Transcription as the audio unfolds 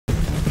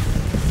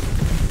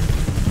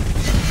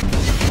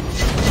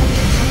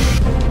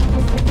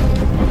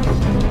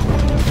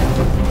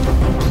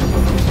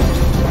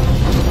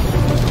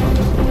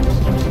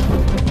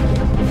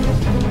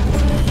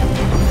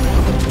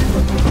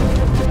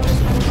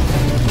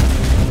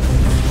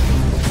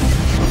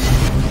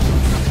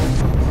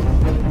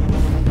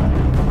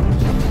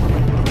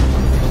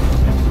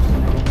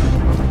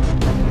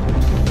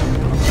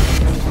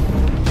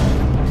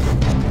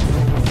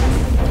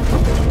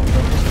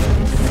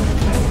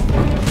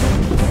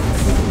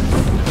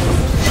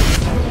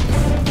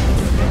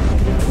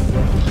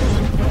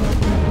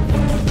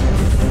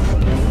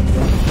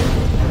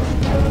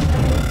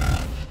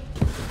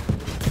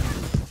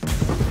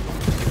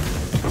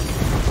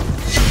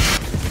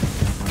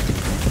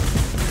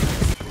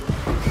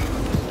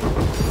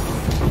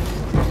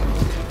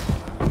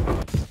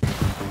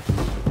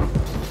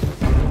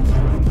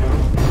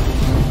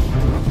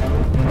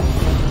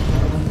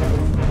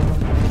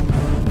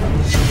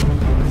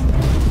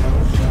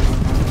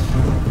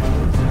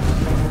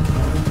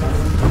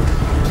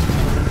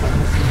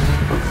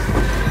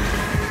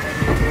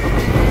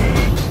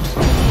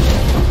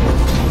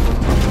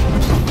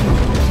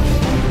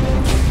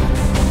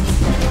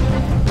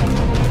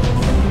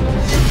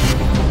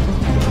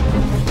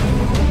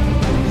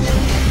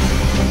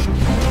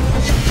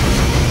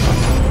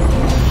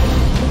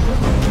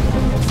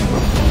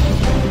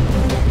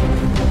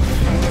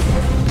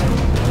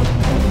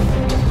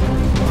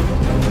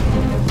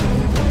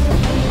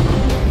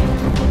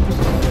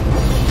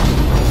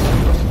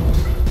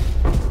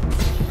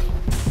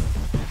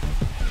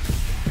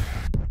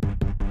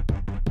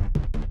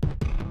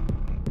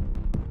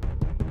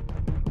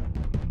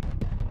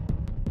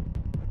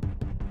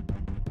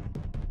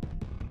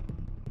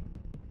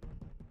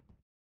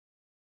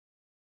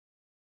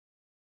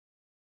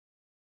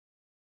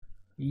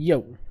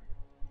Yo,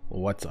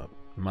 what's up?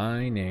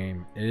 My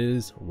name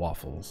is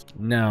Waffles.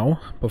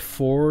 Now,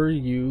 before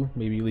you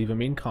maybe leave a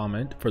mean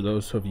comment, for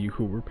those of you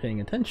who were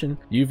paying attention,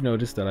 you've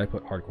noticed that I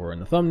put hardcore in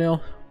the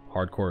thumbnail,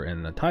 hardcore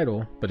in the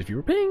title, but if you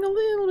were paying a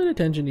little bit of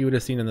attention, you would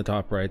have seen in the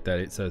top right that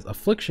it says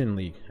Affliction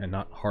League and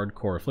not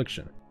Hardcore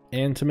Affliction.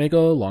 And to make a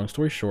long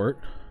story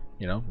short,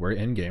 you know, we're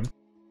in game.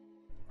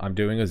 I'm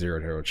doing a 0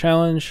 to hero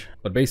challenge,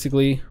 but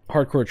basically,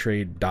 hardcore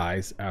trade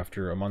dies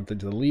after a month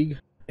into the league.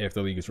 If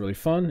the league is really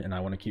fun and I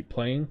want to keep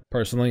playing,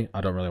 personally,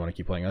 I don't really want to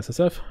keep playing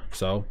SSF,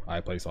 so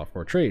I play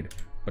softcore trade.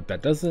 But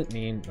that doesn't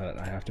mean that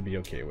I have to be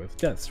okay with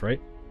deaths,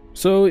 right?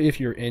 So if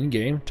you're in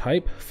game,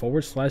 type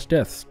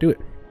 /deaths. Do it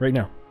right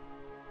now.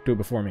 Do it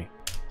before me.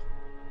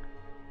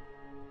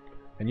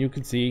 And you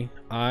can see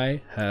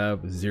I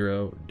have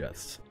 0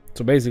 deaths.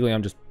 So basically,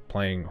 I'm just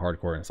playing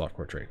hardcore and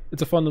softcore trade.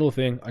 It's a fun little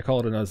thing. I call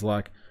it a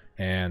Nuzlocke,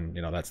 and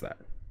you know, that's that.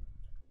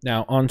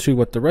 Now on to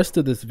what the rest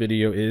of this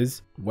video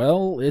is.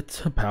 Well,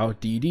 it's about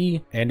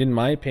DD, and in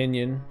my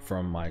opinion,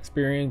 from my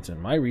experience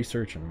and my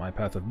research and my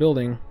path of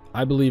building,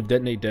 I believe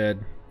Detonate Dead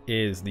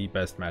is the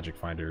best magic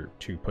finder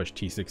to push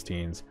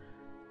T16s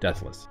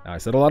deathless. Now I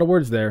said a lot of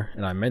words there,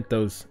 and I meant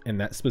those in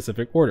that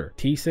specific order.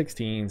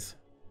 T16s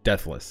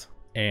deathless.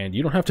 And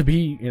you don't have to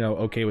be, you know,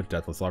 okay with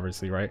deathless,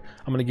 obviously, right?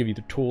 I'm going to give you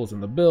the tools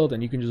in the build,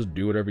 and you can just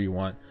do whatever you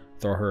want.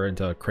 Throw her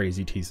into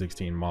crazy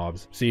T16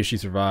 mobs, see if she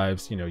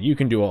survives. You know, you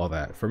can do all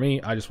that. For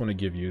me, I just want to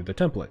give you the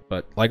template.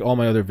 But like all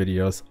my other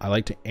videos, I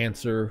like to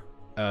answer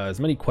as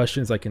many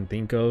questions I can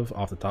think of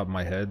off the top of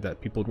my head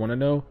that people would want to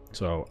know.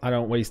 So I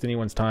don't waste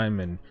anyone's time.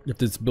 And if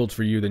this builds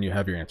for you, then you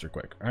have your answer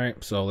quick. All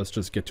right, so let's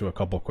just get to a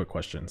couple quick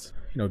questions.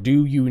 You know,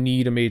 do you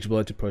need a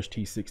Mageblood to push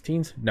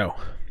T16s? No.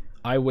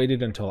 I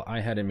waited until I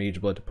had a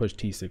Mageblood to push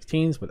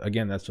T16s, but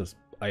again, that's just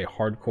a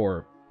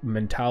hardcore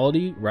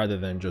mentality rather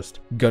than just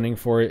gunning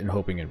for it and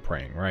hoping and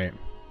praying, right?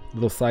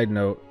 Little side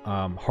note,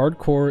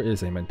 hardcore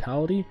is a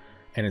mentality,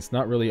 and it's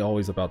not really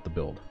always about the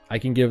build. I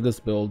can give this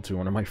build to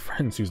one of my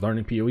friends who's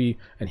learning PoE,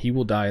 and he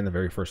will die in the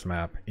very first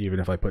map, even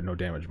if I put no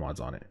damage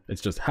mods on it.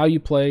 It's just how you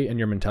play and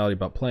your mentality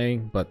about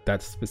playing, but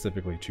that's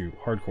specifically to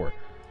hardcore.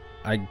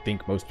 I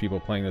think most people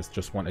playing this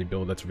just want a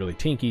build that's really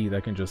tanky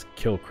that can just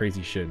kill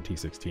crazy shit in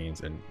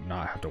T16s and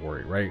not have to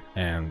worry, right?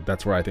 And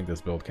that's where I think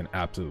this build can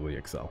absolutely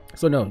excel.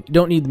 So no, you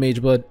don't need the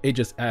Mageblood. It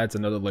just adds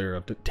another layer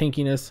of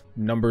tankiness.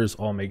 Numbers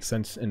all make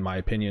sense in my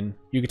opinion.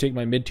 You can take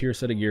my mid-tier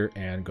set of gear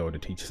and go to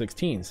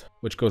T16s,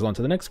 which goes on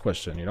to the next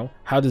question, you know?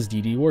 How does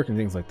DD work and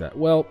things like that?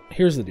 Well,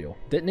 here's the deal.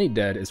 Detonate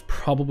Dead is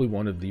probably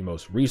one of the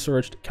most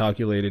researched,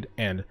 calculated,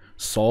 and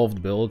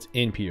solved builds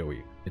in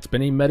PoE. It's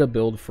been a meta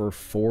build for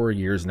 4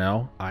 years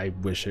now. I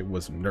wish it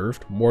was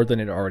nerfed more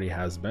than it already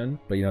has been,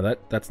 but you know,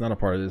 that's not a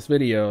part of this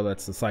video.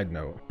 That's the side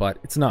note, but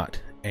it's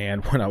not.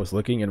 And when I was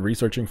looking and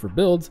researching for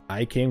builds,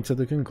 I came to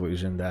the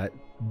conclusion that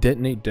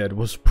Detonate Dead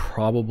was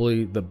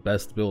probably the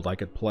best build I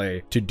could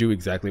play to do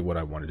exactly what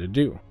I wanted to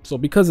do. So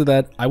because of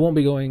that, I won't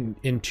be going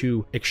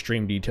into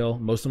extreme detail.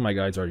 Most of my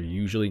guides are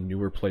usually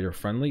newer player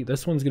friendly.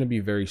 This one's going to be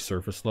very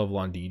surface level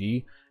on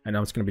DD, and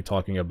I'm just going to be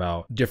talking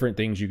about different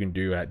things you can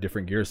do at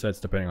different gear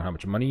sets depending on how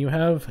much money you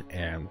have,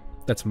 and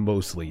that's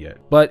mostly it.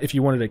 But if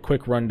you wanted a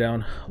quick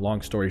rundown,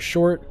 long story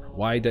short,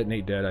 why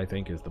Detonate Dead I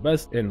think is the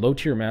best. In low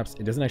tier maps,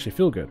 it doesn't actually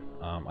feel good.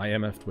 I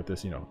MF'd with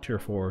this, you know, tier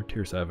 4,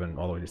 tier 7,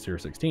 all the way to tier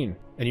 16.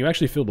 And you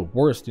actually feel the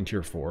worst in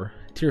tier 4.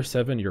 Tier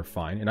 7, you're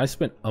fine. And I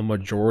spent a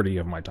majority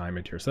of my time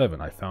in tier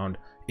 7. I found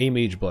a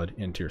Mageblood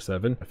in tier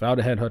 7. I found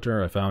a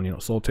Headhunter. I found, you know,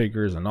 Soul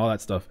Takers and all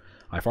that stuff.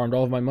 I farmed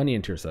all of my money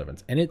in tier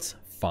 7s, and it's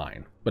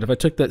fine. But if I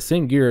took that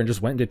same gear and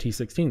just went into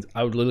T16s,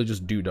 I would literally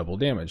just do double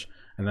damage.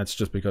 And that's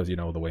just because, you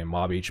know, the way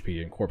mob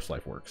HP and corpse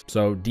life works.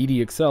 So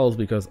DD excels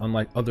because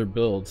unlike other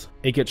builds,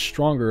 it gets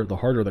stronger the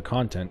harder the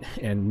content,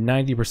 and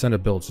 90%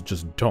 of builds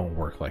just don't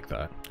work like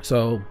that.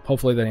 So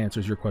hopefully that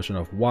answers your question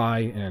of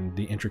why and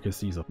the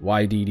intricacies of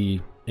why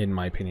DD, in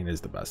my opinion, is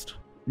the best.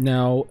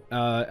 Now,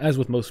 as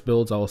with most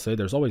builds, I will say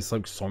there's always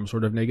like some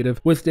sort of negative.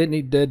 With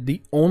Detonate Dead,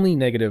 the only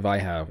negative I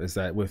have is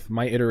that with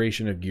my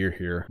iteration of gear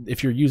here,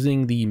 if you're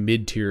using the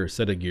mid-tier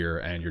set of gear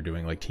and you're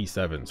doing like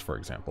T7s, for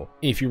example,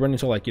 if you run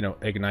into like, you know,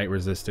 Ignite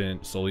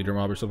resistant Soul Eater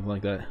mob or something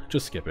like that,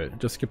 just skip it.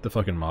 Just skip the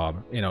fucking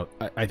mob. You know,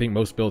 I think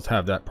most builds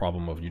have that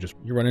problem of you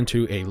run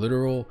into a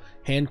literal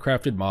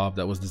handcrafted mob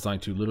that was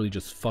designed to literally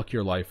just fuck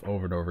your life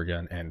over and over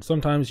again. And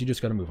sometimes you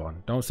just got to move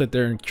on. Don't sit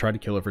there and try to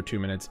kill it for 2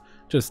 minutes.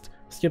 Just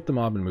skip the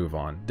mob and move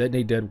on.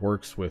 Detonate Dead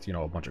works with, you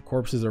know, a bunch of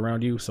corpses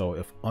around you. So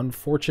if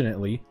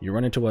unfortunately you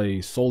run into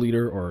a Soul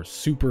Eater or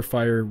super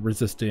fire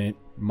resistant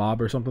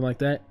mob or something like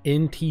that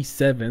in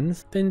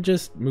T7s, then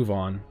just move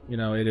on. You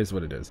know, it is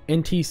what it is.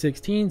 In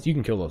T16s, you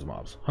can kill those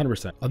mobs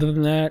 100%. Other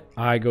than that,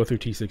 I go through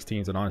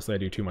T16s and honestly I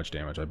do too much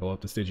damage. I blow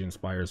up the Stygian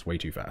Spires way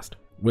too fast,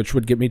 which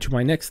would get me to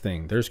my next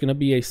thing. There's going to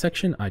be a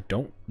section, I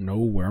don't know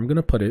where I'm going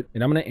to put it,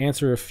 and I'm going to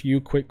answer a few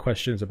quick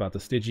questions about the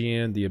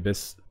Stygian, the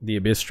Abyss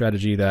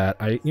strategy that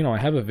I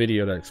have a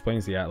video that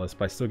explains the Atlas,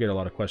 but I still get a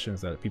lot of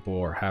questions that people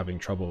are having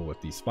trouble with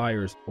these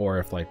spires, or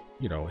if like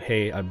you know,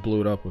 hey, I blew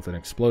it up with an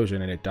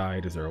explosion and it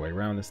died, is there a way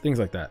around this, things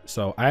like that.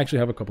 So I actually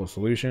have a couple of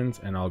solutions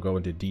and I'll go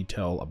into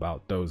detail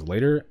about those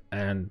later.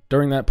 And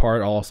during that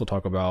part, I'll also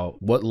talk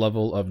about what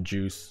level of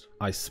juice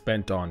I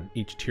spent on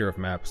each tier of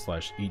map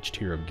 / each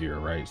tier of gear,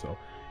 right? So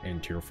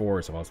in tier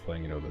 4, so if I was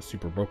playing, you know, the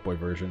super broke boy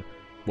version,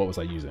 what was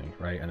I using,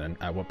 right? And then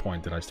at what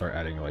point did I start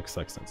adding like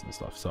sextants and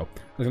stuff? So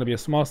there's going to be a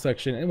small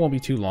section. It won't be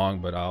too long,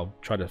 but I'll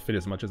try to fit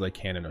as much as I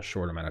can in a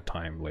short amount of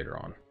time later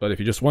on. But if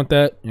you just want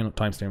that, you know,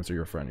 timestamps are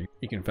your friend.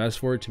 You can fast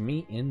forward to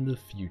me in the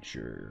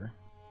future.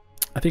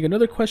 I think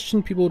another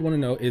question people would want to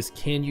know is,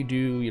 can you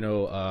do, you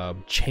know,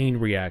 chain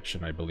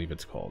reaction, I believe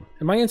it's called.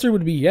 And my answer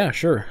would be, yeah,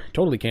 sure,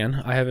 totally can.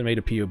 I haven't made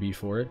a POB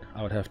for it.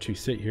 I would have to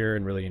sit here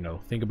and really, you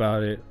know, think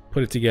about it,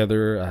 put it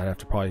together. I'd have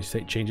to probably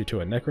change it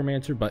to a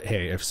necromancer. But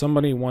hey, if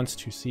somebody wants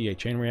to see a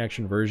chain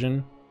reaction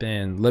version,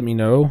 then let me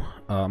know.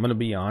 I'm gonna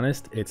be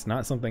honest, it's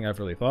not something I've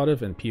really thought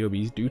of, and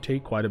POBs do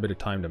take quite a bit of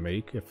time to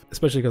make,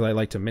 especially because I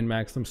like to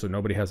min-max them so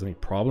nobody has any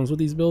problems with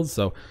these builds.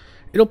 So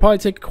it'll probably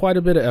take quite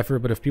a bit of effort,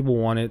 but if people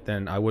want it,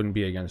 then I wouldn't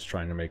be against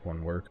trying to make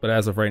one work. But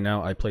as of right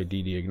now, I play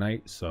DD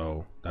Ignite,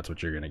 so that's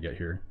what you're gonna get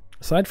here.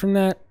 Aside from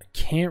that, I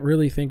can't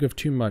really think of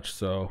too much.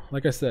 So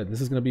like I said,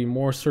 this is gonna be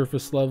more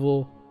surface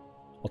level.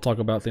 I'll talk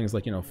about things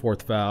like, you know,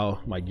 4th vow,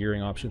 my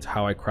gearing options,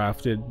 how I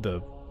crafted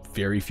the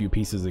very few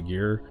pieces of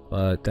gear,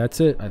 but that's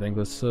it. I think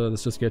let's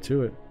just get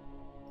to it.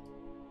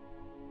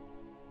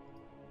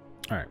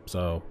 All right,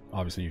 so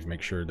obviously you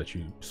make sure that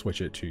you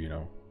switch it to, you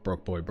know,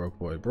 broke boy, broke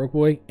boy, broke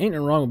boy. Ain't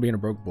nothing wrong with being a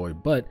broke boy,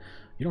 but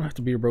you don't have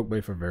to be a broke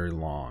boy for very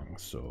long.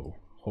 So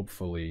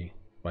hopefully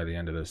by the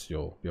end of this,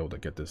 you'll be able to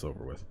get this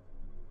over with.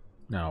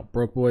 Now,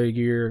 broke boy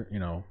gear, you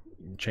know,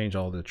 change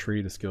all the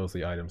tree, the skills,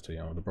 the items to, you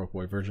know, the broke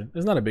boy version.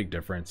 There's not a big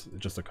difference,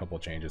 just a couple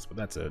changes, but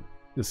that's it.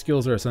 The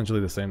skills are essentially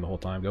the same the whole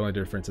time. The only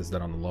difference is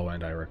that on the low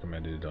end, I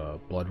recommended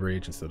Blood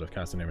Rage instead of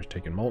casting damage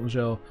taken Molten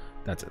Gel.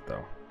 That's it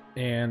though.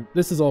 And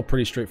this is all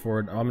pretty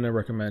straightforward. I'm going to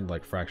recommend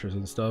like fractures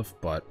and stuff,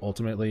 but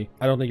ultimately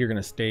I don't think you're going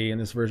to stay in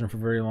this version for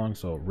very long.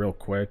 So real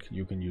quick,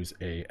 you can use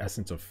a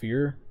Essence of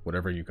Fear,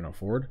 whatever you can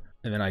afford.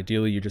 And then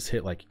ideally you just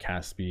hit like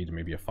cast speed,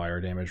 maybe a fire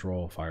damage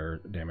roll,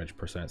 fire damage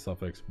 %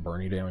 suffix,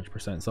 burning damage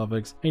 %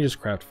 suffix, and you just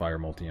craft fire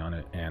multi on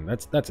it. And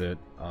that's it.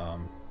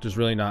 There's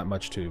really not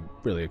much to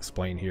really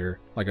explain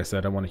here. Like I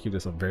said, I want to keep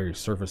this a very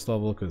surface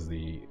level because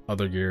the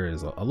other gear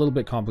is a little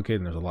bit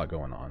complicated and there's a lot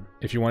going on.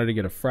 If you wanted to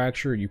get a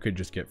fracture, you could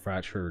just get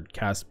fractured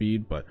cast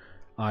speed, but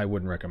I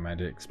wouldn't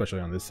recommend it, especially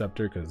on this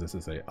scepter, because this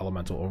is a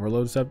elemental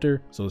overload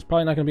scepter. So there's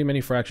probably not going to be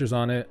many fractures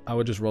on it. I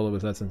would just roll it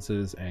with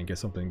essences and get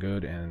something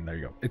good, and there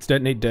you go. It's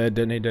detonate dead.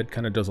 Detonate dead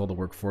kind of does all the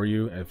work for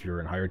you if you're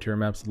in higher tier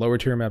maps. Lower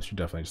tier maps, you're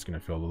definitely just going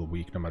to feel a little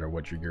weak no matter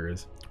what your gear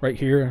is. Right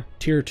here,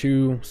 tier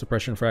 2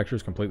 suppression fracture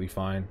is completely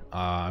fine.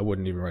 I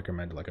wouldn't even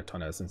recommend like a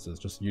ton of essences.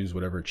 Just use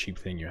whatever cheap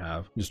thing you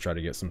have. Just try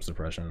to get some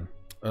suppression.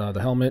 The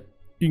helmet,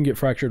 you can get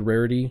fractured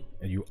rarity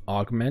and you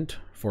augment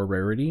for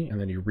rarity,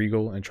 and then you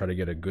regal and try to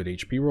get a good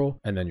HP roll,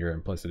 and then your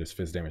implicit is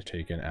fizz damage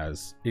taken,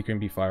 as it can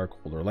be fire,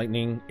 cold, or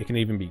lightning. It can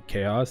even be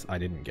chaos. I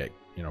didn't get,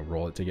 you know,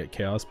 roll it to get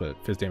chaos, but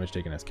fizz damage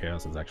taken as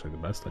chaos is actually the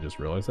best. I just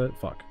realized that.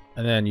 Fuck.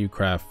 And then you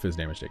craft fizz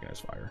damage taken as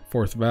fire.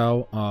 4th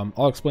vow,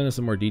 I'll explain this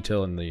in more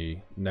detail in the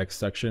next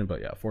section,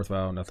 but yeah, 4th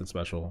vow, nothing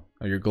special.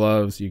 Your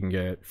gloves, you can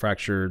get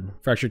fractured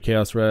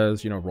chaos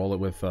res, you know, roll it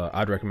with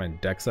I'd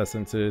recommend dex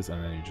essences,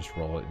 and then you just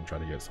roll it and try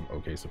to get some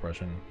okay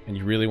suppression. And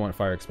you really want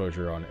fire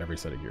exposure on every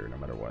set of gear no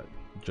matter what.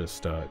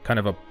 Just kind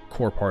of a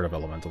core part of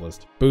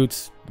Elementalist.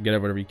 Boots, get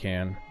it whatever you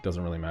can,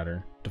 doesn't really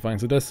matter.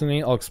 Defiance of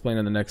Destiny, I'll explain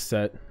in the next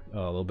set a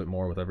little bit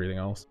more with everything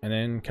else. And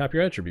then cap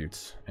your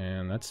attributes,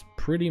 and that's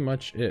pretty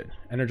much it.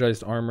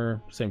 Energized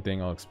armor, same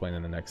thing, I'll explain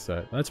in the next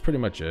set. That's pretty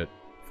much it.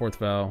 4th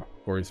vow,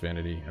 Glorious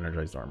Vanity,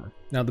 energized armor.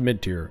 Now the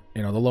mid tier,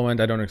 you know, the low end,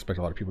 I don't expect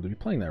a lot of people to be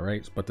playing that,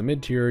 right? But the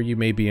mid tier, you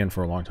may be in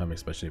for a long time,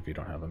 especially if you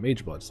don't have a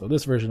Mageblood. So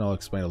this version, I'll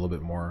explain a little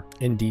bit more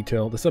in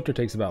detail. The scepter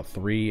takes about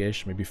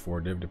 3-ish, maybe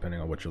 4 div,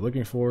 depending on what you're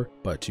looking for.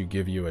 But to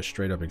give you a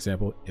straight up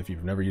example, if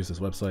you've never used this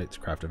website, it's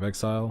Craft of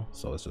Exile.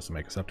 So let's just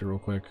make a scepter real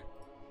quick.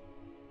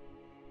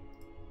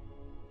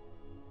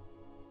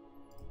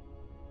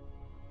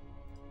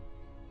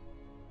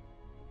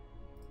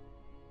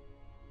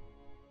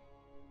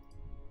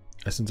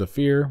 Essence of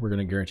Fear, we're going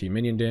to guarantee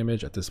minion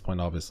damage. At this point,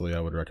 obviously, I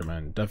would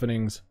recommend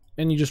Deafenings.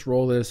 And you just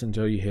roll this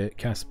until you hit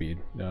cast speed.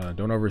 Don't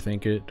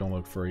overthink it. Don't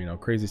look for, you know,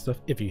 crazy stuff.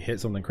 If you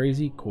hit something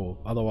crazy,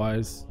 cool.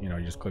 Otherwise, you know,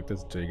 you just click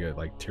this until you get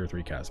like tier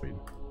 3 cast speed.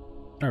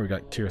 All right, we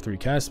got tier 3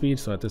 cast speed.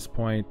 So at this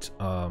point,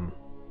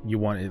 you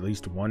want at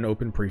least 1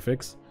 open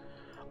prefix.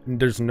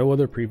 There's no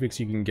other prefix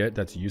you can get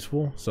that's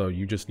useful. So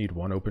you just need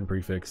 1 open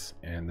prefix,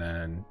 and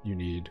then you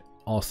need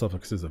all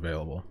suffixes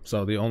available.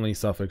 So the only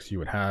suffix you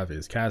would have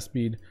is cast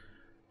speed,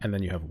 and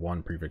then you have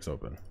 1 prefix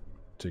open.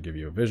 To give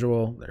you a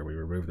visual, there we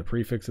remove the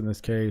prefix in this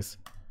case,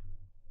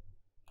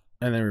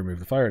 and then remove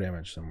the fire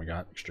damage, and we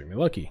got extremely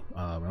lucky. We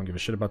don't give a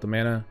shit about the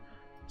mana,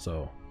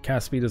 so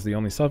cast speed is the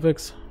only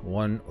suffix,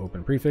 1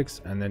 open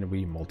prefix, and then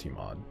we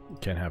multi-mod.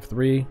 Can have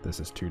 3, this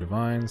is 2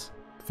 divines,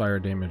 fire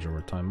damage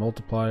over time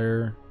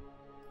multiplier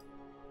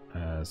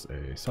as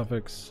a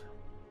suffix,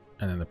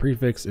 And then the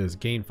prefix is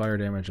gain fire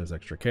damage as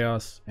extra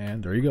chaos.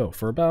 And there you go,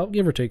 for about,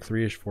 give or take,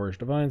 3-ish, 4-ish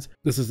divines.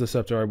 This is the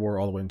Scepter I wore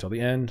all the way until the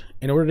end.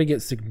 In order to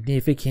get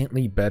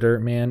significantly better,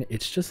 man,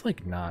 it's just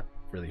like not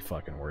really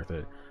fucking worth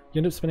it. You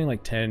end up spending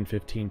like 10,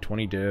 15,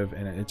 20 div,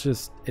 and it's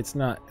just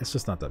not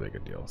that big a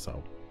deal.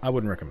 So I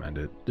wouldn't recommend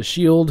it. The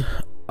shield,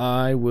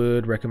 I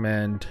would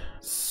recommend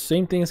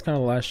same thing as kind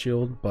of the last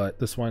shield, but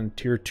this one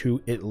tier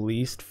 2 at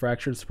least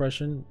fractured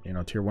suppression, you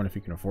know, tier 1 if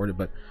you can afford it,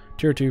 but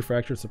tier 2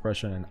 fractured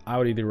suppression. And I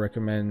would either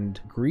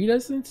recommend greed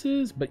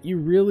essences, but you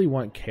really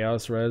want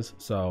chaos res.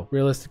 So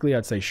realistically,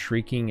 I'd say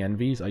shrieking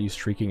envies. I use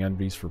shrieking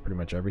envies for pretty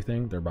much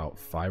everything. They're about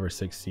 5 or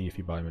 6C if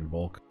you buy them in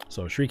bulk.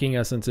 So shrieking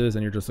essences,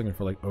 and you're just looking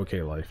for like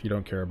okay life. You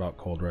don't care about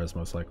cold res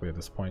most likely at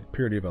this point.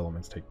 Purity of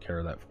elements take care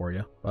of that for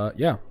you. But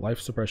yeah,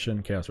 life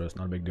suppression, chaos res,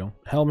 not a big deal.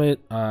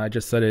 Helmet, I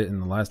just said it in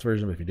the last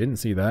version, but if you didn't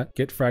see that,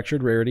 get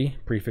fractured rarity,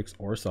 prefix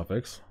or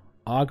suffix,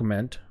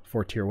 augment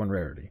for tier 1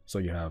 rarity. So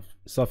you have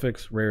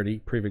suffix rarity,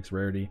 prefix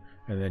rarity,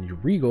 and then you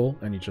regal,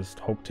 and you just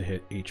hope to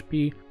hit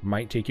HP.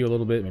 Might take you a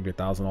little bit, maybe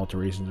 1,000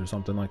 alterations or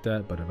something like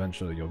that, but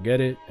eventually you'll get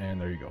it, and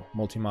there you go.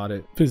 Multi-mod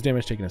it. Fizz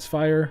damage taken as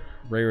fire,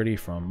 rarity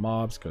from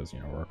mobs, because, you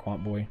know, we're a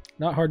quant boy.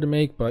 Not hard to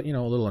make, but, you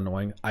know, a little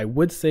annoying. I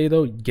would say,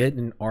 though, get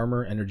an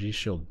armor energy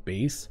shield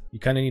base. You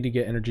kind of need to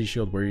get energy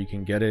shield where you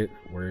can get it,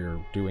 where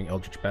you're doing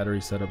Eldritch Battery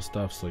setup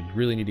stuff, so you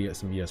really need to get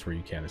some ES where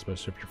you can,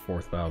 especially if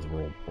your 4th vows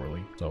rolled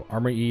poorly. So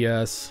armor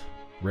ES,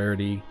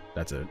 rarity,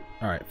 that's it.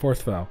 All right,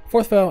 4th vow.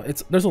 4th vow,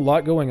 there's a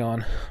lot going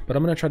on, but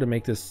I'm gonna try to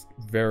make this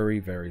very,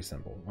 very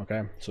simple,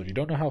 okay? So if you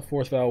don't know how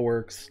 4th vow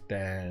works,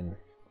 then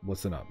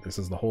listen up. This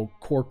is the whole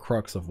core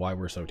crux of why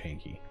we're so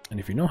tanky. And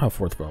if you know how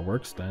 4th vow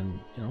works, then,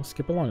 you know,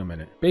 skip along a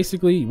minute.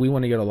 Basically, we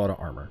want to get a lot of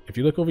armor. If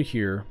you look over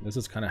here, this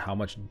is kind of how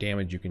much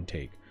damage you can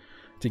take.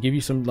 To give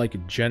you some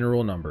like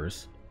general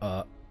numbers,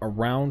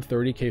 around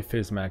 30k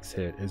Fizz max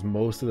hit is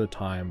most of the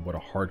time what a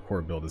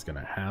hardcore build is going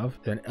to have.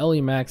 Then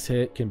LE max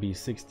hit can be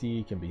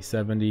 60, can be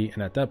 70,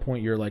 and at that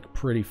point you're like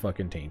pretty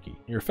fucking tanky.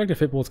 Your effective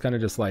hit pool is kind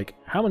of just like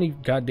how many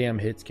goddamn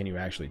hits can you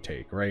actually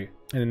take, right?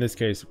 And in this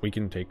case, we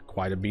can take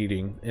quite a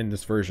beating in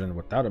this version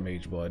without a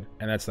Mageblood,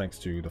 and that's thanks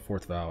to the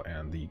 4th vow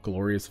and the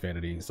glorious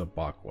Vanity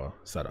Zabaqua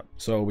setup.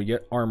 So we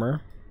get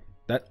armor.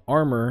 That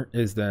armor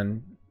is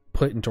then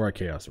put into our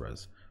chaos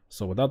res.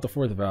 So without the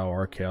 4th vow,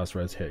 our chaos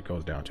res hit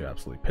goes down to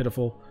absolutely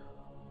pitiful.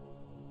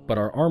 But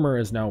our armor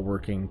is now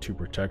working to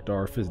protect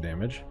our fizz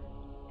damage.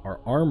 Our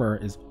armor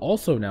is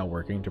also now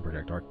working to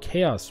protect our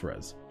chaos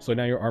res. So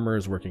now your armor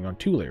is working on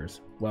 2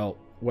 layers. Well,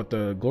 what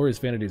the glorious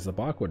Vanity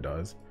Zabaqua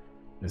does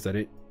is that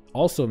it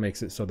also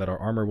makes it so that our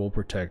armor will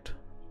protect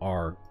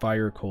our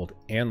fire, cold,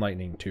 and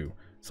lightning too.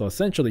 So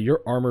essentially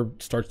your armor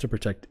starts to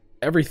protect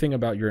everything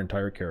about your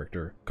entire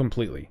character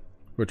completely,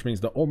 which means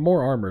the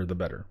more armor, the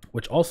better.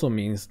 Which also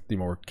means the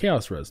more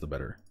chaos res, the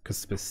better. Because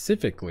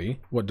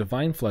specifically, what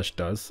Divine Flesh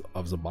does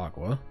of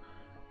Zabaqua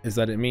is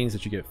that it means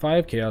that you get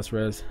 5 chaos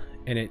res,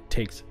 and it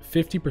takes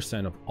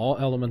 50% of all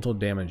elemental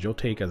damage you'll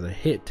take as a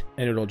hit,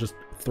 and it'll just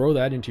throw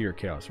that into your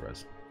chaos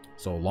res.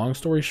 So long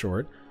story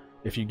short,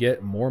 if you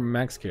get more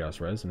max chaos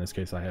res, in this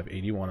case I have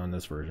 81 on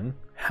this version,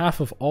 half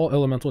of all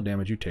elemental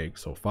damage you take,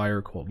 so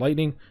fire, cold,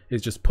 lightning,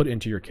 is just put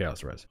into your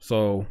chaos res.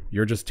 So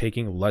you're just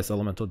taking less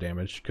elemental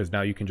damage because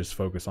now you can just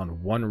focus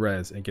on one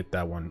res and get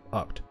that one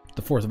upped.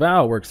 The 4th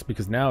vow works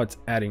because now it's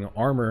adding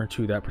armor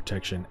to that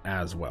protection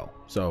as well.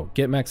 So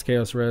get max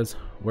chaos res,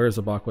 wear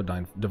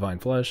Zabaqua Divine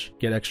Flesh,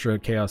 get extra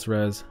chaos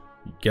res,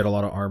 get a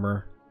lot of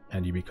armor,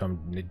 and you become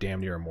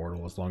damn near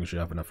immortal as long as you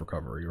have enough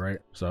recovery, right?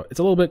 So it's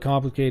a little bit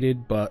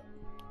complicated, but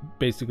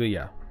basically,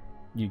 yeah,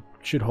 you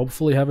should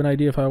hopefully have an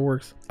idea of how it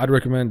works. I'd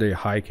recommend a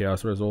high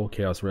chaos res roll.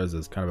 Chaos res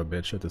is kind of a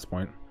bitch at this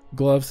point.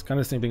 Gloves, kind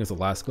of the same thing as the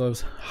last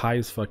gloves. High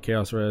as fuck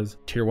chaos res.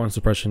 Tier 1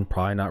 suppression,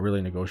 probably not really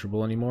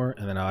negotiable anymore.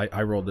 And then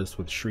I rolled this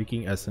with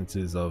shrieking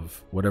essences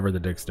of whatever the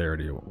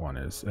dexterity one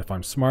is. If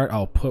I'm smart,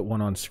 I'll put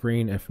one on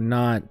screen. If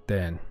not,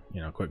 then,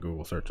 you know, quick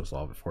Google search will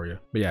solve it for you.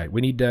 But yeah,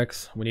 we need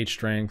dex, we need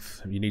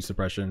strength, you need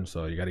suppression,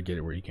 so you got to get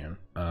it where you can.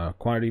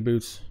 Quantity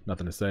boots,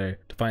 nothing to say.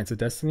 Defiance of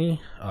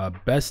Destiny,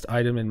 best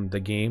item in the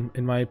game,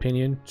 in my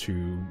opinion,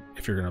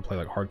 if you're going to play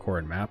like hardcore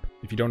and map.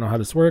 If you don't know how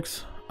this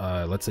works,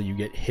 let's say you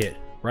get hit,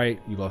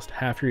 right? You lost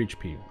half your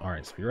HP. All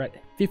right, so you're at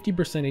 50%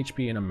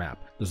 HP in a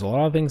map. There's a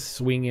lot of things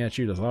swinging at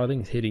you. There's a lot of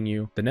things hitting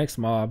you. The next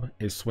mob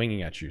is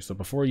swinging at you. So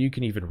before you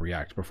can even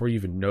react, before you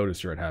even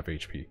notice you're at half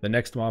HP, the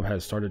next mob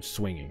has started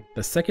swinging.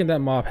 The second that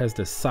mob has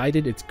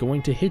decided it's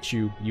going to hit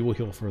you, you will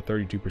heal for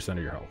 32% of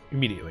your health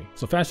immediately.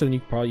 So faster than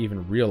you probably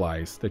even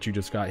realize that you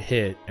just got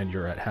hit and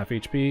you're at half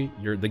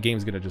HP, the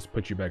game's gonna just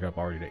put you back up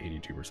already to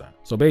 82%.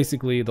 So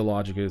basically the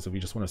logic is if we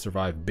just want to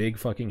survive big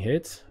fucking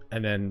hits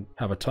and then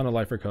have a ton of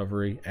life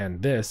recovery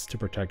and this to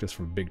protect us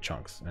from big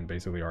chunks. And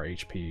basically our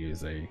HP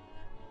is a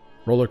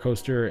roller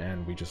coaster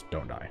and we just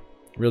don't die.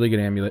 Really good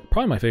amulet.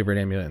 Probably my favorite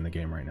amulet in the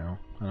game right now.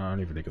 I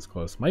don't even think it's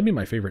close. Might be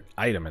my favorite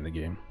item in the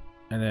game.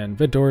 And then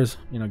Ventors,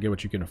 you know, get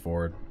what you can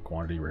afford.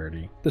 Quantity,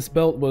 rarity. This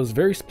belt was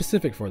very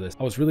specific for this.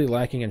 I was really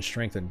lacking in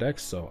strength and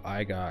dex, so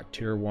I got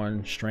tier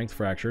 1 strength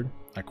fractured.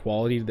 I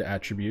qualityed the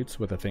attributes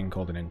with a thing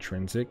called an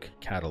intrinsic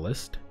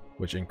catalyst,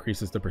 which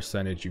increases the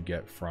percentage you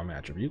get from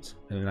attributes.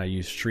 And then I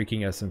use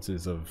Shrieking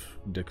Essences of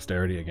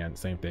Dexterity, again,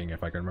 same thing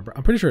if I can remember.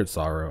 I'm pretty sure it's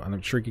Sorrow, and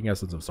I'm Shrieking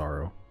Essence of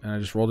Sorrow. And I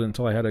just rolled it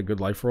until I had a good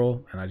life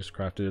roll, and I just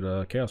crafted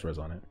a Chaos Res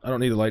on it. I don't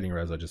need the Lightning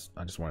Res, I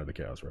just wanted the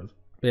Chaos Res.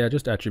 But yeah,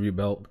 just Attribute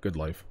Belt, good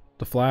life.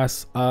 The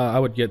flasks, I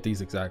would get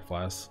these exact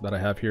flasks that I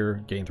have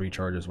here. Gain 3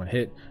 charges when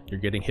hit. You're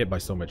getting hit by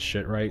so much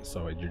shit, right?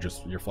 So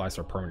your flasks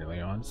are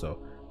permanently on. So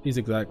these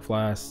exact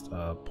flasks,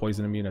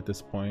 poison immune at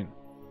this point.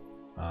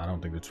 I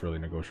don't think it's really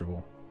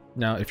negotiable.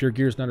 Now, if your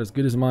gear's not as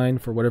good as mine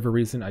for whatever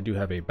reason, I do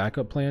have a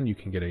backup plan. You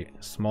can get a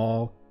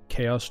small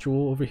Chaos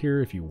Jewel over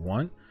here if you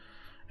want,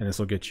 and this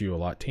will get you a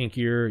lot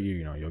tankier.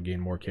 You'll gain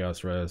more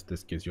Chaos Res.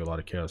 This gives you a lot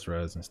of Chaos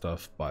Res and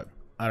stuff. But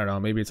I don't know.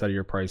 Maybe it's out of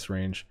your price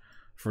range.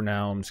 For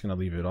now, I'm just gonna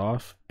leave it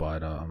off,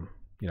 but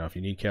if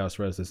you need Chaos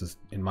Res, this is,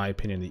 in my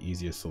opinion, the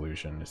easiest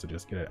solution, is to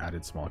just get an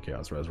added small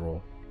Chaos Res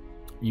roll.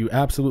 You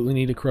absolutely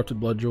need a Corrupted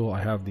Blood Jewel.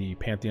 I have the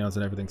Pantheons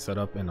and everything set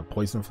up in a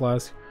Poison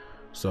Flask,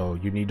 so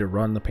you need to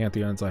run the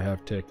Pantheons I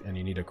have ticked, and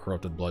you need a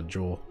Corrupted Blood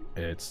Jewel.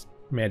 It's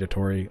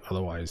mandatory,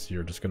 otherwise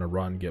you're just gonna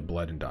run, get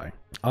bled, and die.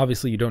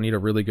 Obviously, you don't need a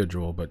really good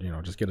jewel, but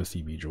just get a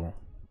CB jewel.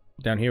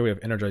 Down here we have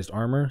Energized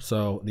Armor.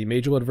 So the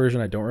Mageblood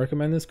version, I don't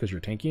recommend this because you're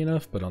tanky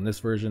enough, but on this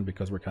version,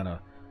 because we're kind of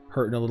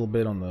hurting a little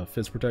bit on the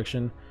Fizz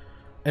protection,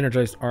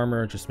 Energized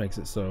Armor just makes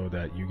it so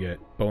that you get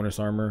bonus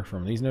armor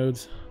from these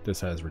nodes. This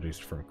has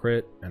reduced from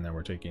crit, and then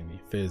we're taking the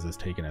Fizz is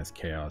taken as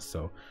chaos.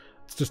 So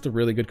it's just a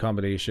really good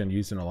combination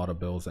used in a lot of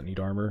builds that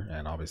need armor,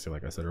 and obviously,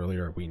 like I said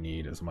earlier, we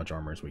need as much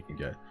armor as we can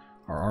get.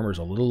 Our armor's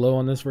a little low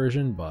on this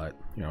version, but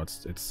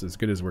it's as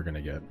good as we're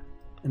gonna get.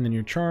 And then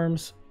your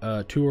charms,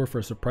 2 are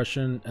for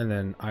suppression, and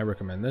then I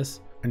recommend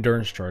this.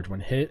 Endurance charge when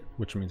hit,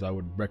 which means I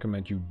would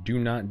recommend you do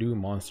not do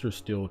monster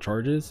steel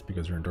charges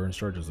because your endurance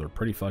charges are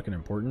pretty fucking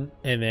important.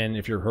 And then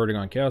if you're hurting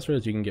on Chaos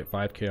Res, you can get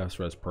 5 Chaos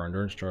Res per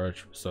endurance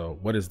charge. So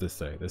what does this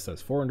say? This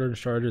says 4 endurance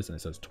charges and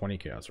it says 20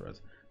 Chaos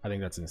Res. I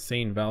think that's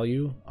insane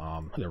value.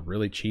 They're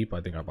really cheap.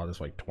 I think I bought this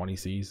for like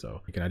 20C.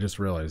 So again, I just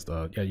realized,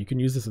 yeah, you can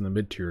use this in the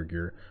mid-tier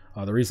gear.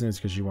 The reason is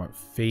because you want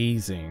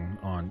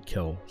phasing on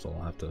kill. So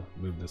I'll have to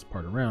move this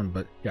part around.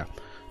 But yeah,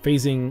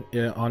 phasing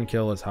on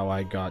kill is how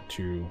I got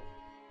to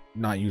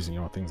not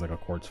using things like a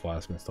quartz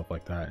flask and stuff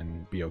like that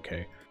and be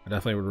okay. I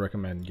definitely would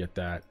recommend get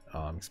that,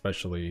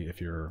 especially if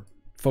you're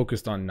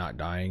focused on not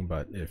dying.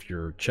 But if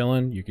you're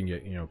chilling, you can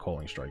get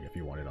Culling Strike if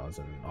you want it as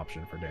an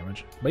option for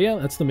damage. But yeah,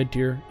 that's the mid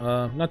tier.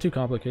 Not too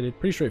complicated,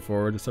 pretty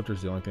straightforward. The Scepter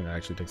is the only thing that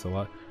actually takes a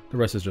lot. The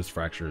rest is just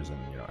fractures and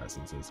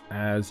essences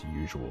as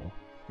usual.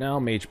 Now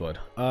Mageblood.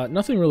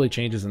 Nothing really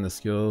changes in the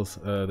skills.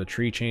 The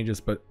tree changes,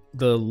 but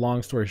the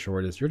long story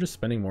short is you're just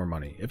spending more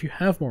money. If you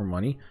have more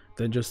money,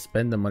 then just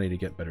spend the money to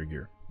get better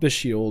gear. The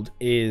shield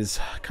is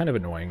kind of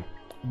annoying.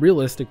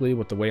 Realistically,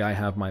 with the way I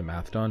have my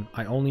math done,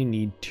 I only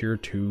need tier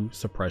 2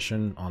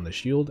 suppression on the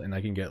shield, and I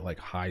can get like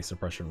high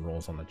suppression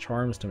rolls on the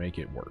charms to make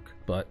it work.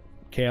 But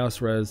Chaos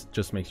Res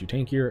just makes you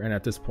tankier, and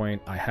at this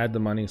point I had the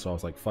money, so I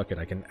was like, fuck it,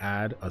 I can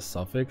add a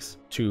suffix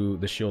to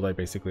the shield I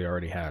basically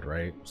already had,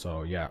 right?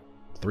 So yeah,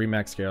 3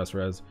 max Chaos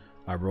Res.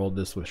 I rolled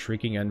this with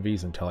Shrieking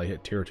Envies until I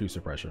hit tier 2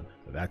 suppression.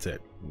 That's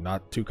it.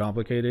 Not too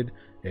complicated.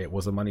 It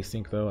was a money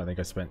sink though. I think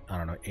I spent, I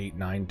don't know,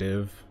 8-9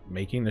 div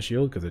making the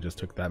shield because it just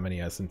took that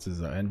many essences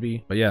of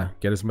envy. But yeah,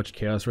 get as much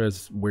Chaos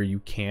Res where you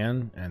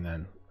can, and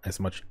then as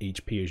much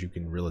HP as you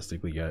can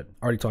realistically get.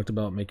 Already talked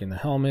about making the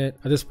helmet.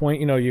 At this point,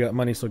 you got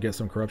money, so get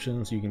some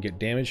corruption, so you can get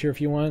damage here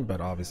if you want,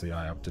 but obviously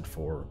I opted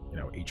for,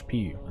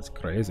 HP. That's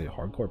crazy.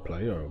 Hardcore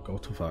player, go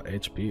to for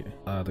HP.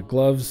 The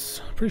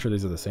gloves, pretty sure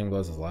these are the same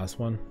gloves as the last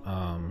one.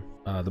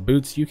 The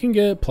boots, you can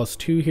get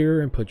 +2 here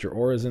and put your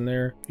auras in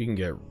there. You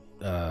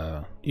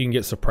can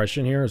get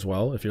suppression here as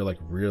well if you're like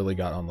really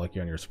got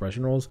unlucky on your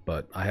suppression rolls,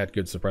 but I had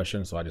good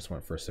suppression, so I just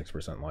went for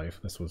 6% life.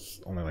 This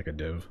was only like a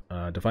div.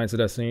 Defiance of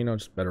Destiny,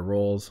 just better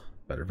rolls,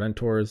 better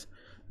Ventors.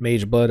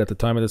 Mageblood, at the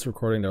time of this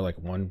recording, they're like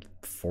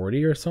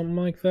 140 or something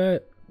like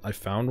that. I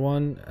found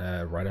one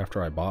right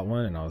after I bought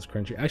one and I was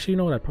cringy. Actually, you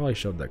know what, I probably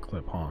showed that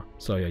clip, huh?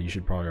 So yeah, you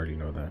should probably already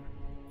know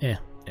that.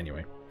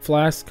 Anyway,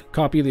 flask,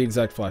 copy the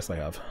exact flask I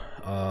have.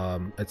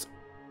 It's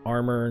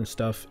armor and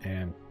stuff,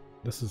 and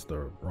this is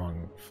the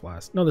wrong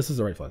flask. No, this is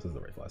the right flask. This is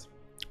the right flask.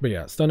 But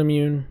yeah, stun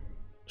immune,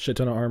 shit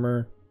ton of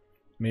armor,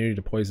 immunity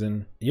to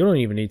poison. You don't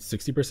even need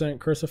 60%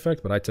 curse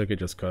effect, but I took it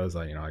just because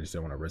I just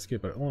didn't want to risk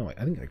it. But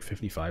I think like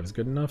 55 is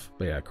good enough.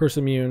 But yeah, curse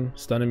immune,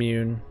 stun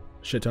immune,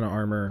 shit ton of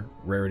armor,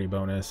 rarity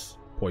bonus,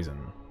 poison.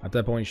 At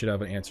that point, you should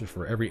have an answer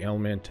for every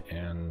ailment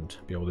and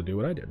be able to do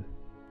what I did.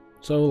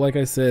 So like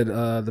I said,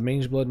 the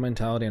Mageblood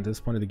mentality at this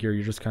point of the gear,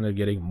 you're just kind of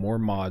getting more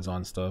mods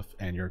on stuff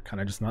and you're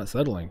kind of just not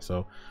settling.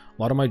 So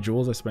a lot of my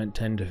jewels I spent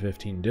 10 to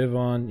 15 div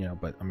on,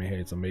 but I mean, hey,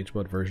 it's a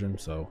Mageblood version,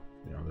 so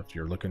if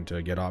you're looking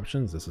to get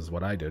options, this is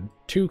what I did.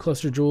 2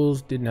 cluster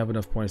jewels, didn't have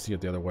enough points to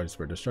get the other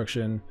widespread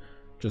destruction.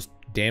 Just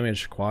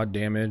damage, quad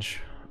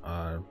damage,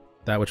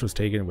 that which was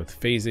taken with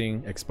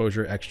phasing,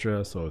 exposure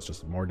extra, so it's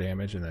just more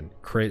damage, and then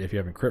crit if you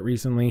haven't crit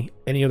recently.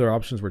 Any other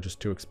options were just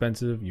too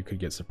expensive. You could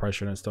get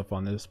suppression and stuff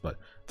on this, but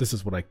this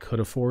is what I could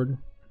afford.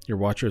 your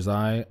Watcher's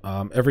Eye.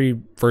 Every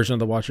version of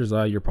the Watcher's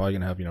Eye, you're probably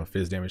gonna have, you know,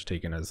 fizz damage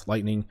taken as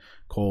lightning,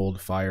 cold,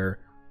 fire.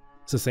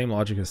 It's the same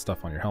logic as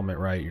stuff on your helmet,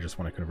 right? You just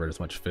want to convert as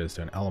much fizz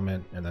to an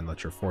element, and then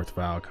let your fourth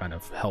vow kind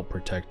of help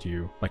protect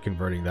you by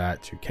converting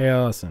that to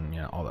chaos and,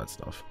 yeah, all that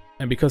stuff.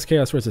 And because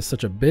Chaos Res is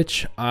such a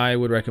bitch, I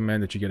would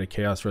recommend that you get a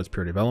Chaos Res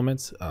Purity of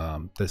Elements.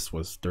 This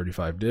was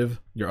 35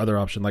 div. Your other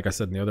option, like I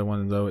said in the other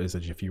one though, is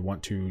that if you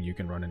want to, you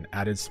can run an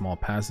added small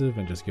passive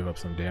and just give up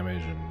some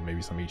damage and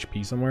maybe some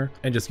HP somewhere,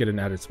 and just get an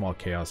added small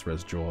Chaos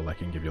Res Jewel that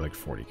can give you like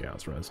 40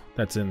 Chaos Res.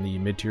 That's in the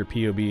mid-tier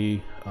POB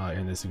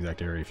in this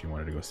exact area if you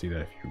wanted to go see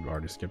that, if you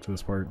already skipped to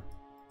this part.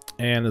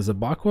 And the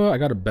Zabakwa, I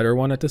got a better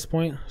one at this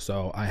point.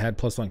 So I had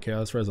 +1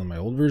 Chaos Res on my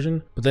old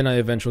version, but then I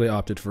eventually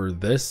opted for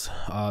this.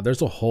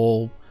 There's a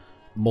whole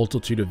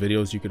multitude of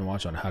videos you can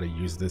watch on how to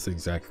use this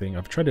exact thing.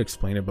 I've tried to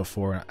explain it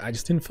before, and I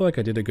just didn't feel like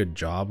I did a good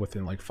job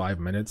within like 5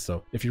 minutes.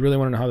 So if you really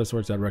want to know how this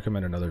works, I'd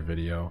recommend another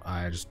video.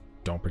 I just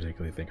don't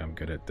particularly think I'm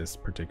good at this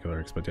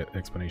particular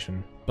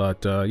explanation.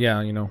 But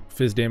yeah, you know,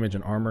 fizz damage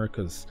and armor,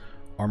 because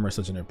armor is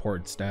such an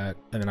important stat.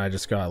 And then I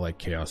just got like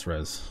Chaos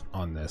Res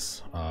on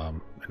this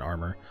and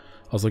armor.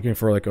 I was looking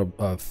for like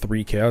a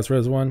 3 Chaos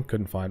Res one,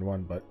 couldn't find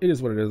one, but it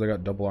is what it is. I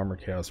got double armor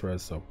Chaos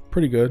Res, so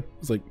pretty good.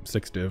 It's like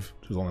 6 div,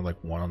 which is only like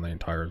 1 on the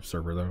entire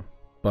server though.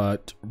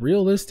 But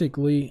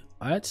realistically,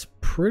 that's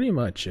pretty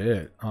much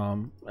it. I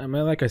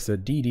mean, like I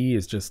said, DD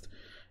is just,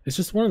 it's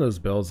just one of those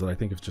builds that I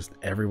think it's just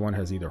everyone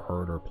has either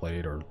heard or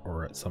played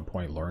or at some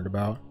point learned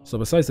about. So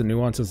besides the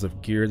nuances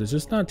of gear, there's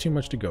just not too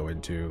much to go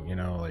into, you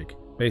know, like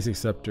basic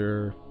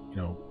scepter, you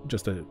know,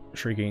 just a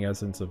shrieking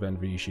essence of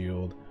NV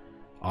shield,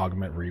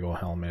 augment regal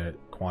helmet,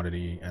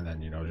 quantity, and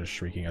then, you know, just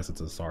shrieking essence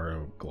of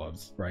sorrow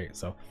gloves, right?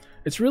 So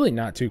it's really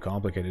not too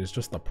complicated. It's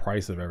just the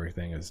price of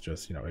everything is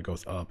just, you know, it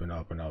goes up and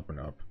up and up and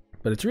up.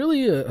 But it's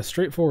really a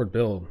straightforward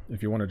build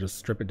if you want to just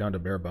strip it down to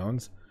bare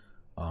bones.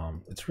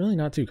 It's really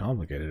not too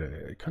complicated.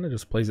 It kind of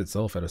just plays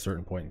itself at a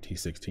certain point in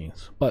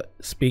T16s. But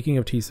speaking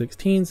of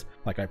T16s,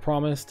 like I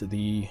promised,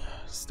 the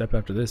step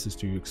after this is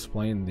to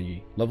explain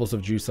the levels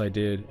of juice I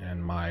did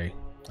and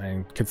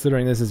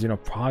considering this is, you know,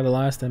 probably the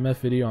last MF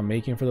video I'm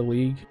making for the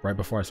league right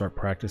before I start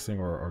practicing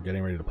or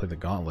getting ready to play the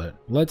gauntlet,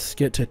 let's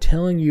get to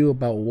telling you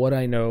about what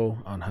I know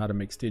on how to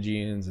make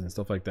Stygians and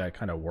stuff like that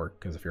kind of work,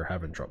 because if you're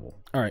having trouble.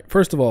 All right,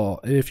 first of all,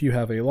 if you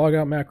have a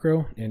logout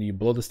macro and you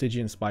blow the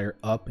Stygian Spire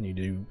up and you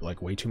do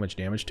like way too much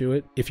damage to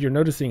it, if you're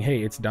noticing,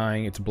 hey, it's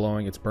dying, it's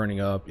blowing, it's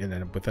burning up, and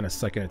then within a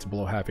second it's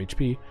below half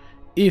HP,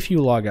 if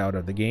you log out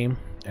of the game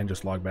and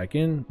just log back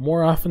in,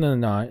 more often than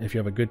not, if you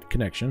have a good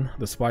connection,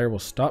 the Spire will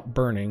stop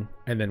burning,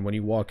 and then when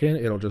you walk in,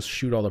 it'll just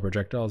shoot all the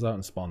projectiles out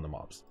and spawn the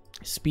mobs.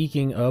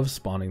 Speaking of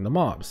spawning the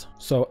mobs,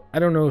 so I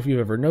don't know if you've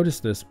ever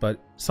noticed this,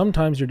 but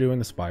sometimes you're doing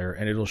the Spire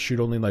and it'll shoot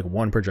only like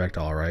 1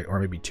 projectile, right?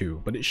 Or maybe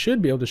 2, but it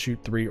should be able to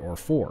shoot 3 or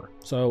 4.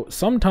 So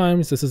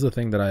sometimes this is a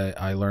thing that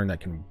I learned that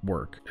can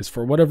work, is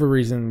for whatever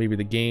reason, maybe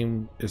the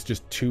game is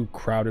just too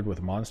crowded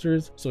with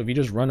monsters. So if you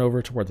just run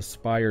over to where the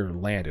Spire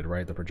landed,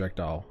 right? The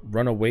projectile,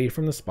 run away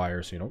from the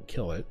Spire so you don't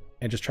kill it,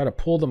 and just try to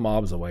pull the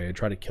mobs away and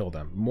try to kill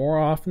them. More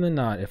often than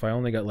not, if I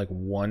only got like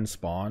 1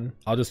 spawn,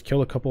 I'll just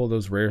kill a couple of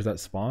those rares that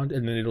spawned,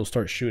 and then it'll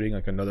start shooting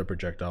like another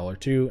projectile or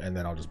 2, and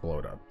then I'll just blow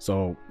it up.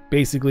 So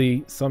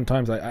basically,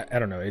 sometimes I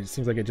don't know, it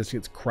seems like it just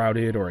gets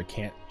crowded or it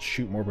can't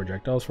shoot more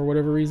projectiles for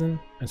whatever reason.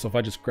 And so if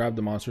I just grab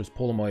the monsters,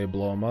 pull them away,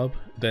 blow them up,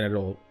 then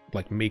it'll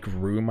like make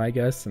room, I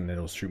guess, and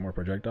it'll shoot more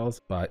projectiles.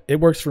 But it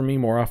works for me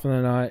more often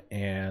than not,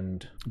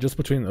 and just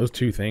between those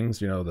 2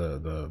 things, you know,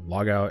 the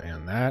logout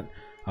and that,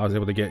 I was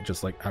able to get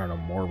just like, I don't know,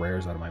 more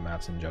rares out of my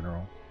maps in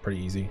general. Pretty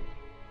easy.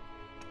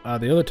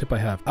 The other tip I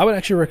have, I would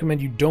actually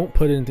recommend you don't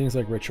put in things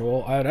like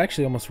Ritual. I would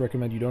actually almost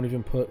recommend you don't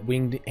even put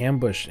Winged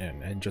Ambush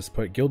in and just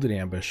put Gilded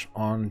Ambush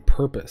on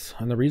purpose.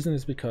 And the reason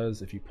is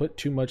because if you put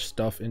too much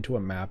stuff into a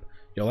map,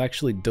 you'll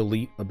actually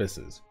delete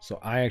abysses. So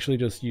I actually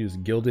just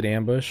used Gilded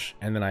Ambush,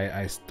 and then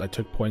I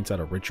took points out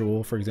of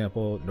Ritual, for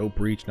example. No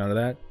Breach, none of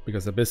that,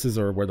 because abysses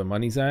are where the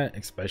money's at,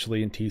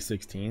 especially in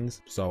T16s.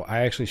 So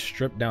I actually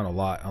stripped down a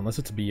lot. Unless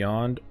it's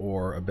Beyond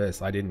or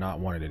Abyss, I did not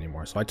want it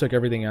anymore. So I took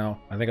everything out.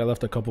 I think I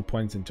left a couple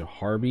points into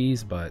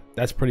Harbies, but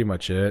that's pretty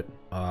much it.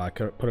 I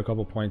could put a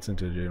couple points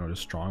into, you know,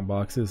 just strong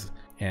boxes,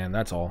 and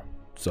that's all.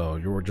 So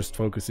you were just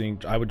focusing,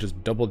 I would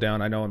just double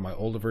down. I know in my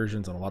older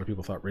versions, and a lot of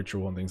people thought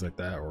Ritual and things like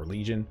that, or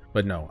Legion,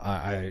 but no,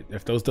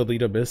 if those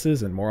delete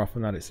abysses, and more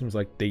often than not, it seems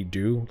like they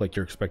do, like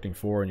you're expecting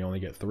 4 and you only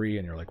get 3,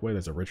 and you're like, wait,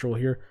 there's a Ritual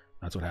here.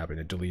 That's what happened.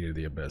 It deleted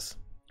the abyss.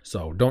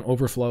 So don't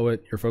overflow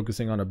it. You're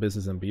focusing on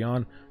abysses and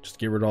beyond. Just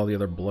get rid of all the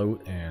other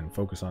bloat and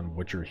focus on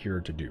what you're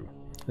here to do.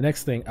 The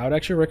next thing, I would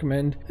actually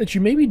recommend that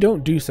you maybe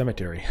don't do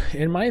Cemetery.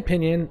 In my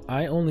opinion,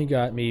 I only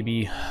got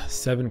maybe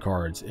 7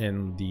 cards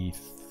in the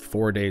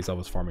 4 days I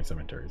was farming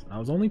cemeteries. I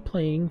was only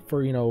playing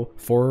for, you know,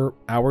 4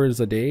 hours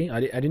a day. I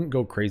didn't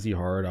go crazy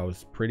hard. I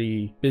was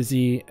pretty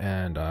busy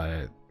and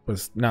I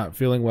was not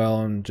feeling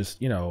well and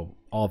just, you know,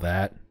 all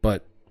that.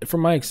 But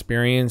from my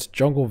experience,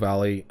 Jungle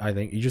Valley, I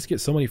think you just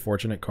get so many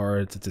fortunate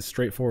cards. It's a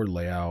straightforward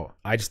layout.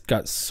 I just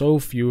got so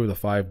few of the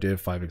 5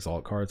 div, 5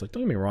 exalt cards. Like,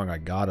 don't get me wrong, I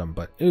got them,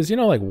 but it was, you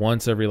know, like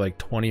once every like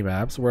 20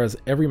 maps, whereas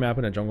every map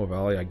in a Jungle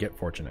Valley, I get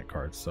fortunate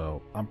cards.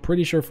 So I'm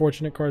pretty sure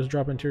fortunate cards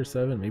drop in tier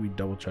 7. Maybe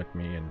double check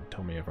me and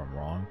tell me if I'm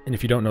wrong. And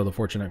if you don't know, the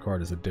fortunate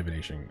card is a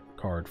divination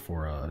card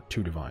for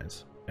 2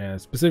 divines. And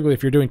specifically,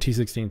 if you're doing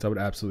T16s, I would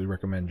absolutely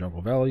recommend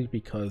Jungle Valley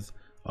because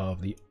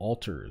of the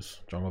altars.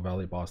 Jungle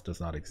Valley boss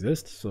does not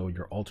exist, so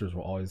your altars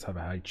will always have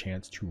a high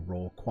chance to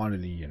roll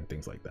quantity and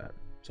things like that.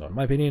 So in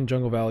my opinion,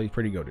 Jungle Valley is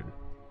pretty goated.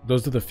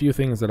 Those are the few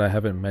things that I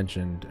haven't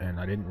mentioned, and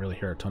I didn't really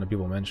hear a ton of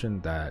people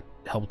mention, that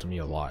helped me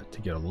a lot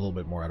to get a little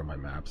bit more out of my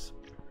maps.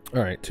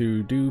 All right,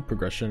 to do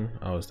progression,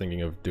 I was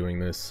thinking of doing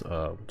this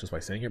just by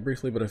saying it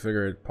briefly, but I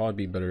figured it'd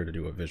probably be better to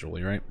do it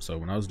visually, right? So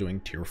when I was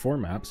doing tier 4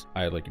 maps,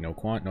 I had like no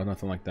quant, no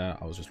nothing like that.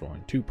 I was just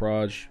rolling 2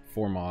 proj,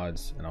 4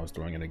 mods, and I was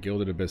throwing in a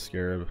Gilded Abyss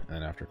Scarab.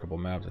 And after a couple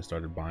maps, I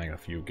started buying a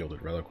few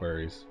Gilded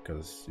Reliquaries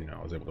because, you know,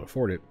 I was able to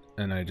afford it.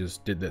 And I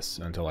just did this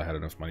until I had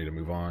enough money to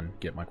move on,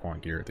 get my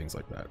quant gear, things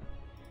like that.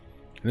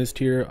 In this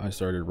tier, I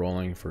started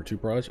rolling for 2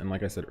 proj, and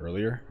like I said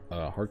earlier,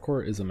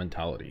 hardcore is a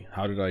mentality.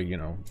 How did I, you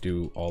know,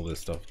 do all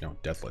this stuff, you know,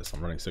 deathless? I'm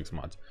running 6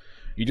 mods.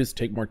 You just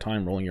take more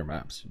time rolling your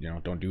maps. You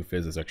know, don't do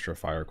Fizz as extra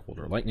fire, cold,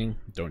 or lightning.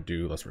 Don't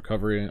do less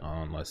recovery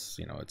unless,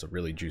 you know, it's a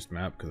really juiced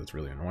map, because it's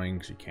really annoying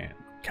because you can't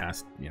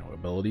cast, you know,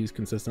 abilities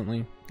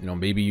consistently. You know,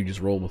 maybe you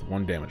just roll with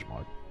 1 damage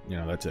mod. You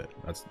know, that's it.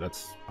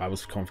 That's I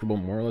was comfortable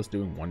more or less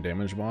doing 1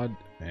 damage mod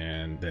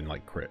and then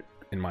like crit.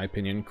 In my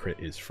opinion, crit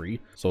is free.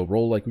 So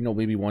roll like, you know,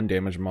 maybe 1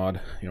 damage mod,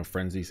 you know,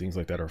 frenzies, things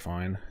like that are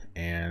fine.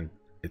 And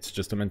it's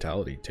just a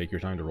mentality. Take your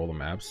time to roll the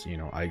maps. You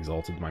know, I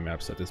exalted my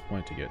maps at this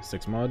point to get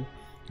 6 mod.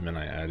 And then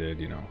I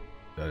added, you know,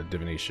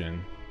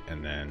 divination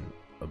and then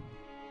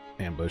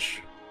ambush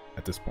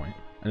at this point.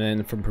 And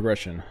then from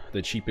progression,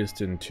 the cheapest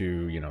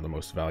into, you know, the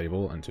most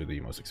valuable into the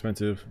most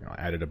expensive. You know,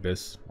 I added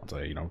abyss once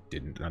I, you know,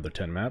 did another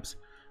 10 maps.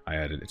 I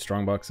added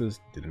strong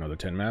boxes, did another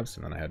 10 maps,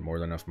 and then I had more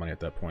than enough money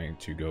at that point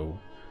to go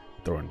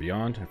throw and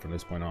beyond. And from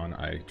this point on,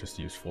 I just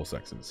use full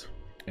Sextants.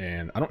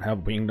 And I don't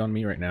have winged on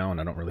me right now, and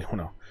I don't really want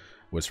to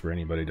whisper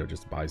anybody to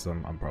just buy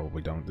some. I'm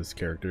probably done with this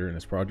character in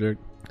this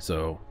project.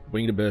 So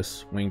winged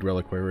abyss, winged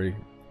reliquary.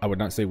 I would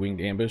not say winged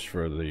ambush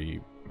for the,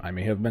 I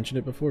may have mentioned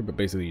it before, but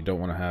basically you don't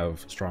want to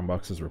have strong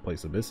boxes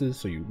replace abysses.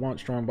 So you want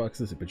strong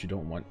boxes, but you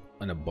don't want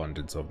an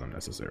abundance of them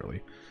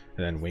necessarily.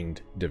 And then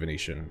winged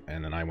divination,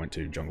 and then I went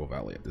to Jungle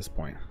Valley at this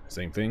point.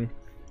 Same thing.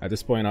 At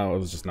this point, I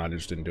was just not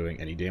interested in doing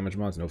any damage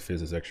mods. No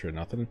fizzes extra,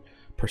 nothing.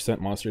 Percent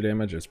monster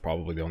damage is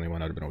probably the only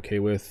one I'd have been okay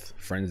with.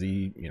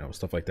 Frenzy, you know,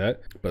 stuff like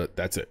that. But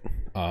that's it.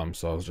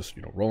 So I was just,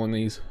 you know, rolling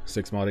these,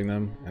 6 modding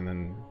them, and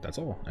then that's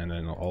all. And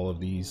then all of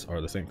these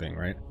are the same thing,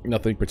 right?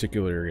 Nothing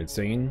particularly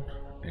insane.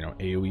 You know,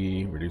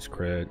 AoE, reduce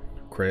crit.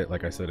 Crit,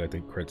 like I said, I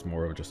think crit's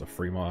more of just a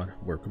free mod.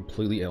 We're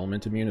completely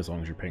element immune as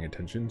long as you're paying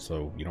attention.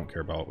 So you don't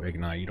care about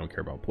ignite, you don't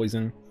care about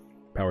poison.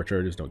 Power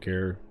charges, don't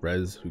care.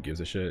 Res, who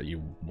gives a shit? You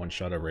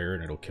one-shot a rare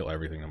and it'll kill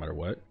everything no matter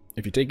what.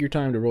 If you take your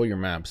time to roll your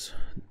maps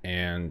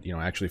and, you know,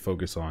 actually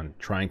focus on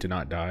trying to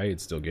not die and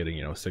still getting,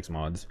 you know, 6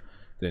 mods,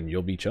 then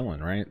you'll be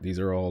chilling, right? These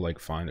are all like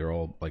fine. They're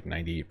all like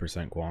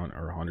 98% quant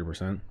or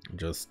 100%.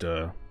 Just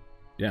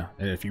yeah.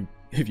 And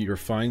if you're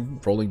fine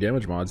rolling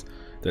damage mods,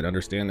 then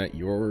understand that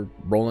you're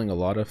rolling a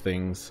lot of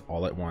things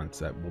all at once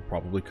that will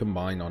probably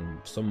combine on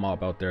some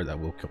mob out there that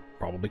will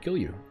probably kill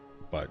you.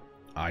 But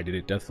I did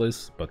it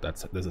deathless, but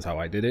this is how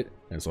I did it.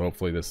 And so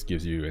hopefully this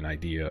gives you an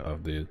idea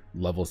of the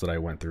levels that I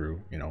went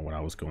through, you know, when I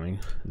was going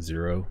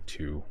 0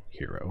 to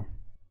hero.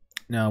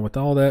 Now, with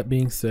all that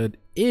being said,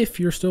 if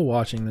you're still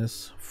watching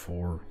this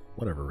for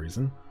whatever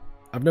reason,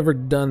 I've never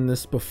done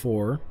this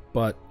before,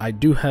 but I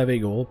do have a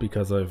goal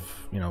because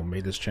I've, you know,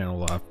 made this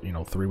channel up, you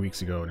know, 3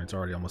 weeks ago and it's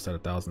already almost at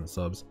 1,000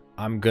 subs.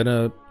 I'm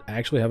gonna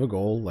actually have a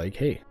goal like,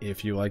 hey,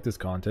 if you like this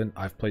content,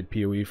 I've played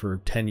PoE for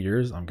 10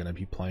 years. I'm gonna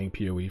be playing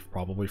PoE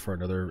probably for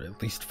another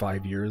at least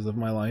 5 years of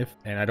my life.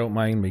 And I don't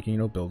mind making, you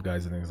know, build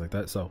guides and things like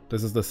that. So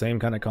this is the same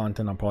kind of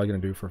content I'm probably gonna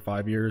do for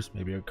 5 years,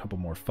 maybe a couple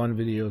more fun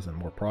videos and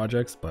more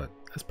projects, but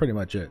that's pretty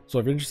much it. So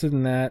if you're interested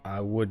in that, I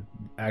would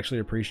actually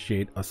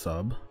appreciate a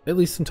sub, at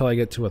least until I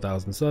get to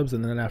 1,000 subs.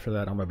 And then after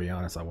that, I'm gonna be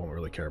honest, I won't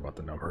really care about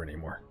the number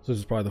anymore. So this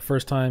is probably the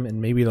first time and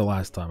maybe the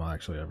last time I'll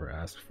actually ever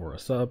ask for a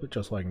sub,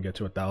 just so I can get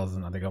to 1,000.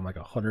 I think I'm like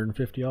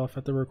 150 off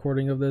at the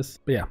recording of this.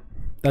 But yeah,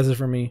 that's it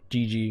for me.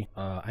 GG.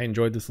 I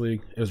enjoyed this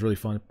league. It was really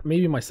fun.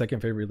 Maybe my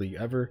second favorite league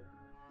ever.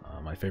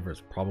 My favorite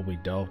is probably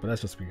Delve, but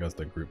that's just because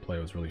the group play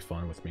was really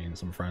fun with me and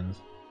some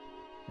friends.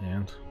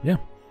 And yeah,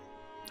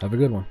 have a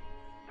good one.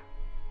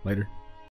 Later.